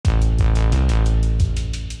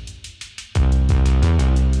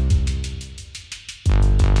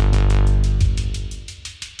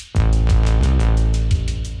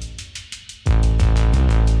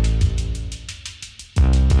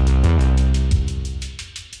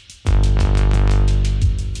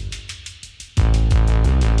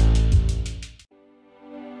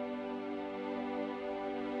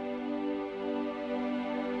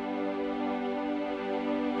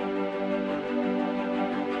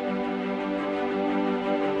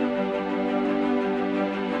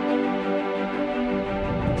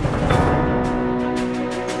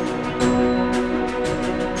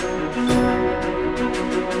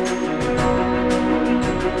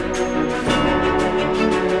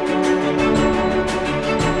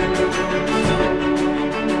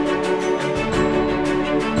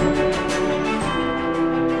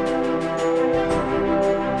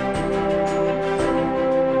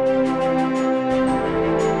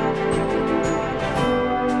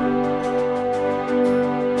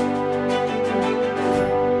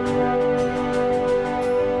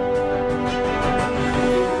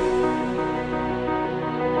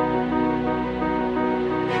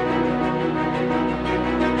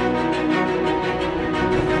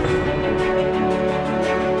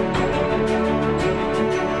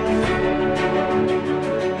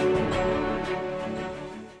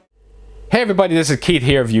Hey everybody, this is Keith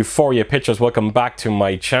here of Euphoria Pictures. Welcome back to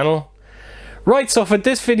my channel. Right, so for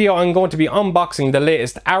this video I'm going to be unboxing the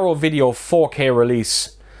latest Arrow Video 4K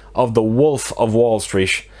release of The Wolf of Wall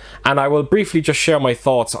Street, and I will briefly just share my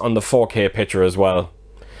thoughts on the 4K picture as well.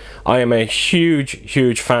 I am a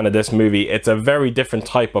huge fan of this movie. It's a very different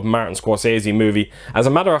type of Martin Scorsese movie. As a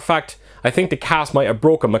matter of fact, I think the cast might have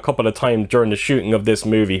broken a couple of times during the shooting of this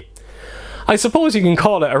movie. I suppose you can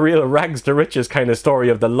call it a real rags to riches kind of story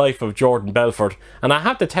of the life of Jordan Belfort, and I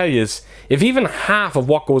have to tell you, if even half of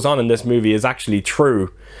what goes on in this movie is actually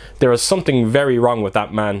true, there is something very wrong with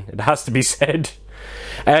that man. It has to be said.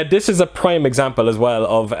 This is a prime example as well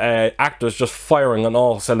of actors just firing on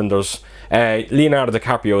all cylinders. Leonardo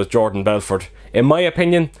DiCaprio is Jordan Belfort. In my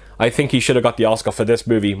opinion, I think he should have got the Oscar for this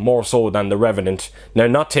movie more so than The Revenant. Now,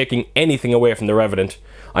 not taking anything away from The Revenant,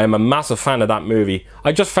 I am a massive fan of that movie.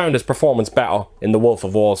 I just found his performance better in The Wolf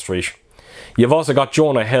of Wall Street. You've also got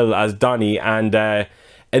Jonah Hill as Donnie, and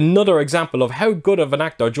another example of how good of an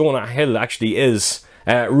actor Jonah Hill actually is.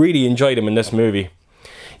 Really enjoyed him in this movie.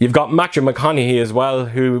 You've got Matthew McConaughey as well,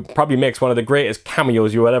 who probably makes one of the greatest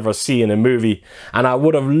cameos you will ever see in a movie, and I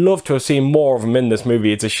would have loved to have seen more of him in this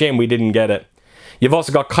movie. It's a shame we didn't get it. You've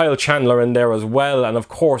also got Kyle Chandler in there as well, and of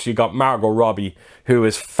course you got Margot Robbie, who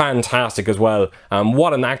is fantastic as well.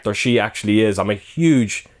 What an actor she actually is. I'm a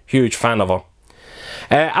huge fan of her.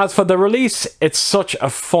 As for the release, it's such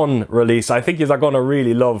a fun release. I think you're going to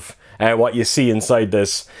really love what you see inside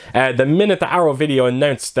this. The minute the Arrow Video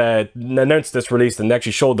announced this release and they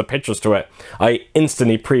actually showed the pictures to it, I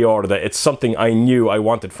instantly pre-ordered it. It's something I knew I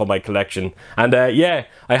wanted for my collection. And yeah,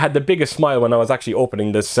 I had the biggest smile when I was actually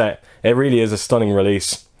opening this set. It really is a stunning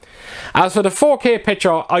release. As for the 4K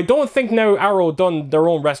picture, I don't think now Arrow done their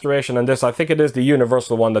own restoration on this. I think it is the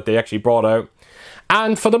Universal one that they actually brought out.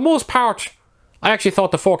 And for the most part, I actually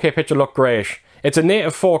thought the 4K picture looked great. It's a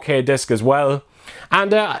native 4K disc as well.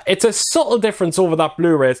 And it's a subtle difference over that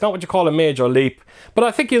Blu-ray. It's not what you call a major leap, but I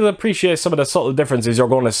think you'll appreciate some of the subtle differences you're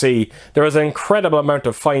going to see. There is an incredible amount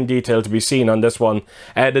of fine detail to be seen on this one.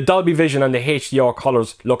 The Dolby Vision and the HDR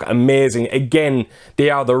colors look amazing. Again, they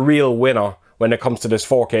are the real winner when it comes to this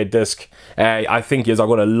 4K disc. I think you're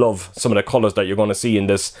going to love some of the colors that you're going to see in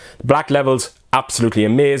this. Black levels, absolutely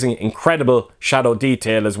amazing. Incredible shadow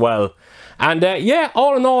detail as well. And yeah,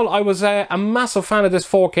 all in all, I was a massive fan of this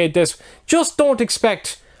 4K disc. Just don't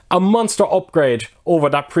expect a monster upgrade over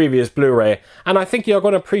that previous Blu-ray. And I think you're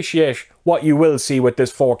going to appreciate what you will see with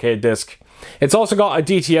this 4K disc. It's also got a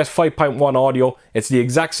DTS 5.1 audio. It's the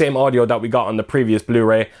exact same audio that we got on the previous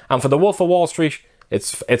Blu-ray. And for The Wolf of Wall Street,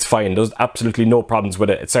 it's fine. There's absolutely no problems with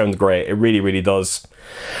it. It sounds great. It really does.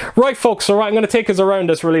 Right, folks, so I'm going to take us around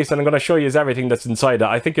this release and I'm going to show you everything that's inside it.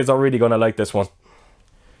 I think you're really going to like this one.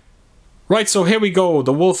 Right, so here we go,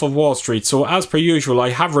 The Wolf of Wall Street. So as per usual,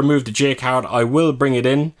 I have removed the J card. I will bring it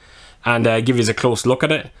in and give you a close look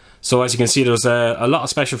at it. So as you can see, there's a lot of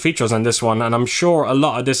special features on this one, and I'm sure a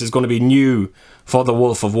lot of this is going to be new for The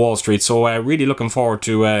Wolf of Wall Street. So really looking forward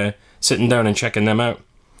to sitting down and checking them out.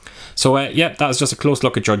 So yeah, that's just a close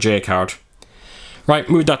look at your J card. Right,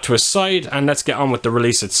 move that to a side and let's get on with the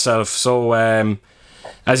release itself. So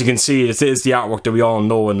as you can see, it is the artwork that we all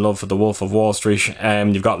know and love for The Wolf of Wall Street.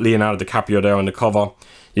 You've got Leonardo DiCaprio there on the cover.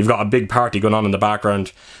 You've got a big party going on in the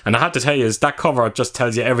background. And I have to tell you, that cover just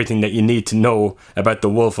tells you everything that you need to know about The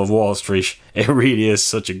Wolf of Wall Street. It really is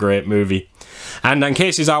such a great movie. And in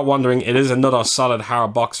case you are wondering, it is another solid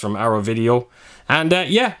hard box from Arrow Video. And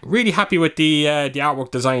yeah, really happy with the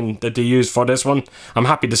artwork design that they used for this one. I'm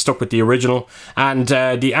happy they stuck with the original. And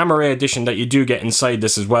the Amaray edition that you do get inside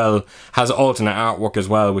this as well has alternate artwork as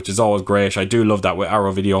well, which is always great. I do love that with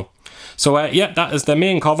Arrow Video. So yeah, that is the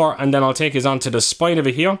main cover. And then I'll take us on to the spine of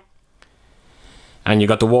it here. And you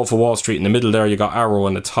got The Wolf of Wall Street in the middle there. You got Arrow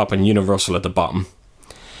on the top and Universal at the bottom.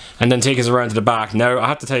 And then take us around to the back. Now, I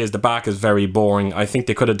have to tell you, the back is very boring. I think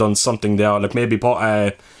they could have done something there. Like maybe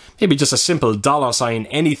put maybe just a simple $sign,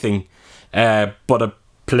 anything, but a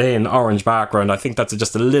plain orange background. I think that's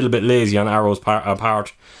just a little bit lazy on Arrow's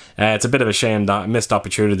part. It's a bit of a shame, that missed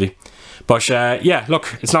opportunity. But yeah,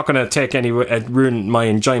 look, it's not going to take any ruin my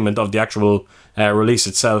enjoyment of the actual release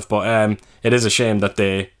itself. But it is a shame that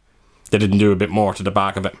they didn't do a bit more to the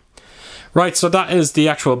back of it. Right, so that is the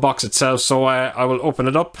actual box itself. So I will open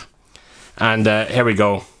it up, and here we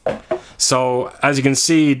go. So as you can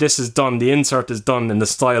see, this is done. The insert is done in the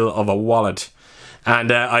style of a wallet,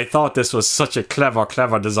 and I thought this was such a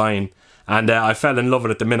clever design, and I fell in love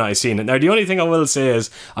with it the minute I seen it. Now the only thing I will say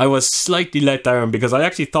is I was slightly let down because I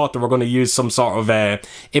actually thought they were going to use some sort of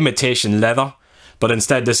imitation leather, but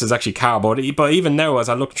instead this is actually cardboard. But even now, as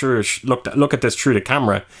I look at this through the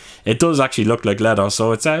camera, it does actually look like leather.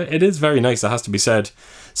 So it is very nice, it has to be said.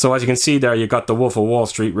 So as you can see there, you got the Wolf of Wall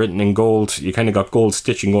Street written in gold. You kind of got gold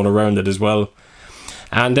stitching going around it as well.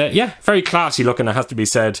 And yeah, very classy looking, it has to be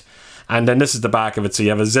said. And then this is the back of it, so you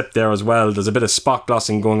have a zip there as well. There's a bit of spot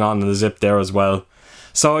glossing going on in the zip there as well.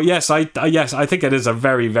 So yes, I think it is a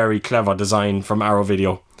very, very clever design from Arrow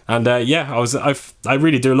Video. And yeah, I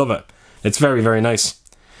really do love it. It's very, very nice.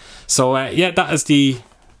 So yeah, that is the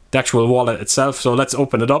actual wallet itself. So let's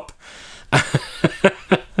open it up.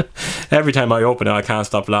 Every time I open it, I can't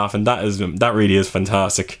stop laughing. That really is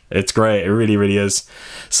fantastic. It's great. It really, really is.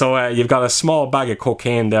 So you've got a small bag of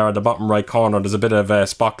cocaine there at the bottom right corner. There's a bit of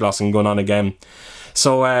spot glossing going on again.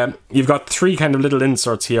 So you've got 3 kind of little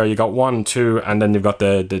inserts here. You got 1, 2, and then you've got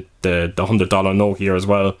the $100 note here as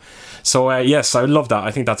well. So yes, I love that.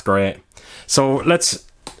 I think that's great. So let's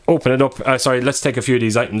open it up. Sorry, let's take a few of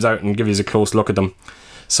these items out and give you a close look at them.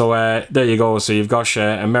 So there you go. So you've got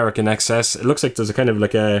American Excess. It looks like there's a kind of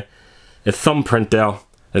like a thumbprint there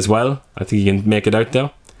as well. I think you can make it out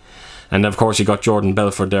there. And of course you got Jordan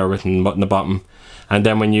Belfort there written in the bottom. And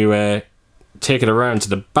then when you take it around to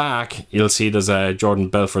the back, you'll see there's Jordan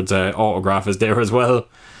Belfort's autograph is there as well.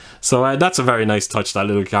 So that's a very nice touch, that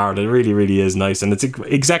little card. It really, really is nice. And it's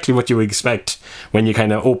exactly what you would expect when you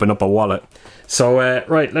kind of open up a wallet. So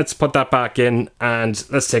right, let's put that back in and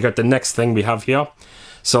let's take out the next thing we have here.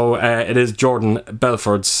 So it is Jordan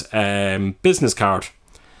Belfort's business card.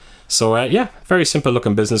 So yeah, very simple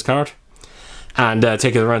looking business card. And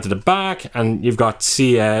take it around to the back, and you've got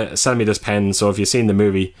sell me this pen. So if you've seen the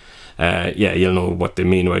movie, yeah, you'll know what they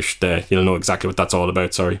mean. You'll know exactly what that's all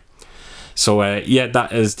about. Sorry. So yeah,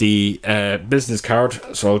 that is the business card.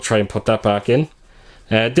 So I'll try and put that back in.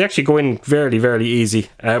 They actually go in very, very easy.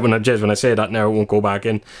 When I say that now, it won't go back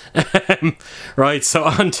in. Right. So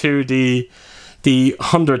on to the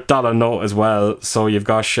 $100 note as well. So you've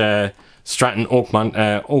got Stratton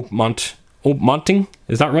Oakmonting,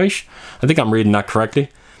 is that right? I think I'm reading that correctly.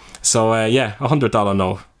 So yeah, $100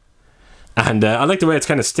 note. And I like the way it's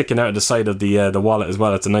kind of sticking out of the side of the wallet as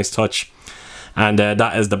well. It's a nice touch. And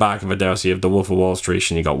that is the back of it there. So you have the Wolf of Wall Street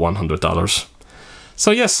and you got $100.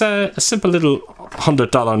 So yes, a simple little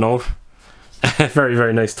 $100 note. Very,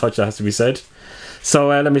 very nice touch, that has to be said. So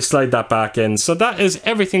let me slide that back in. So that is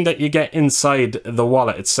everything that you get inside the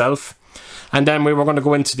wallet itself. And then we were going to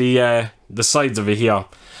go into the sides of it here.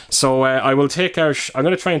 So I'm going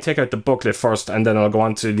to try and take out the booklet first, and then I'll go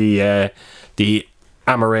on to the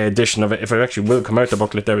Amaray edition of it. If it actually will come out, the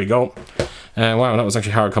booklet, there we go. Wow, that was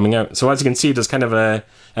actually hard coming out. So as you can see, there's kind of a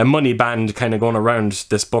money band kind of going around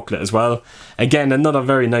this booklet as well. Again, another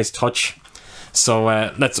very nice touch. So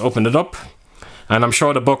let's open it up. And I'm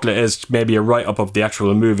sure the booklet is maybe a write-up of the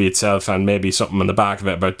actual movie itself, and maybe something on the back of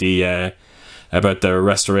it about the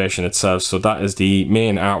restoration itself. So that is the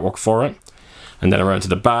main artwork for it. And then around to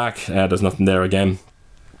the back, there's nothing there again.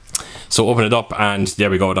 So open it up, and there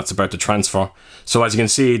we go. That's about the transfer. So as you can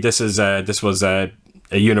see, this was a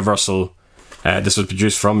Universal. This was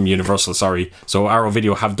produced from Universal. Sorry. So Arrow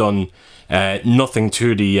Video have done nothing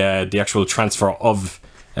to the actual transfer of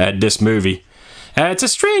this movie. It's a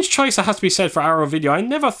strange choice, it has to be said, for Arrow Video. I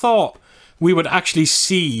never thought we would actually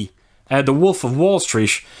see the Wolf of Wall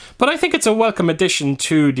Street, but I think it's a welcome addition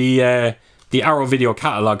to the Arrow Video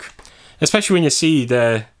catalogue, especially when you see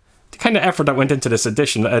the kind of effort that went into this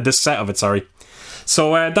edition, this set of it. Sorry.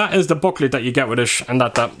 So that is the booklet that you get with it, and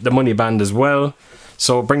the money band as well.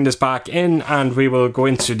 So bring this back in, and we will go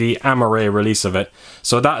into the Amaray release of it.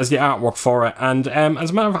 So that is the artwork for it, and as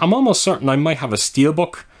a matter of fact, I'm almost certain I might have a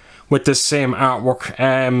steelbook with this same artwork.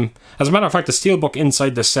 As a matter of fact, the steelbook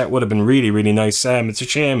inside this set would have been really, really nice. It's a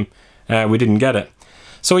shame we didn't get it.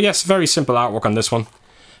 So yes, very simple artwork on this one.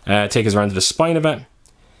 Take us around to the spine of it,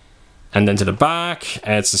 and then to the back.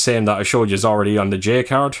 It's the same that I showed you already on the J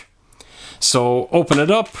card. So open it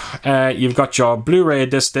up. You've got your Blu-ray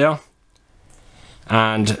disc there,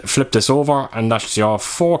 and flip this over, and that's your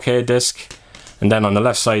 4K disc. And then on the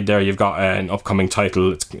left side there, you've got an upcoming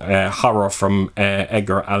title. It's Horror from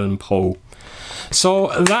Edgar Allan Poe. So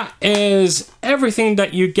that is everything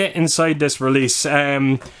that you get inside this release.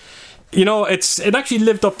 You know, it actually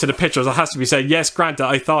lived up to the pictures, it has to be said. Yes, granted,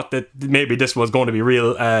 I thought that maybe this was going to be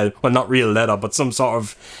real, well, not real leather, but some sort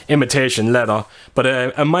of imitation leather. But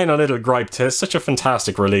a minor little gripe to such a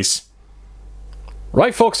fantastic release.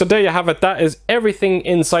 Right, folks, so there you have it. That is everything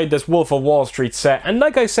inside this Wolf of Wall Street set. And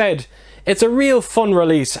like I said, it's a real fun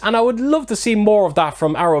release, and I would love to see more of that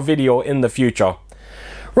from Arrow Video in the future.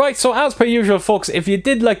 Right, so as per usual, folks, if you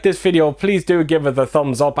did like this video, please do give it a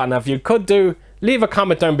thumbs up, and if you could do, leave a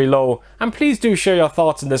comment down below, and please do share your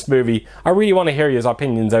thoughts on this movie. I really want to hear your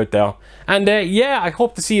opinions out there. And yeah, I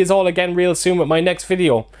hope to see you all again real soon with my next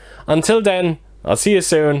video. Until then, I'll see you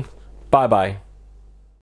soon. Bye bye.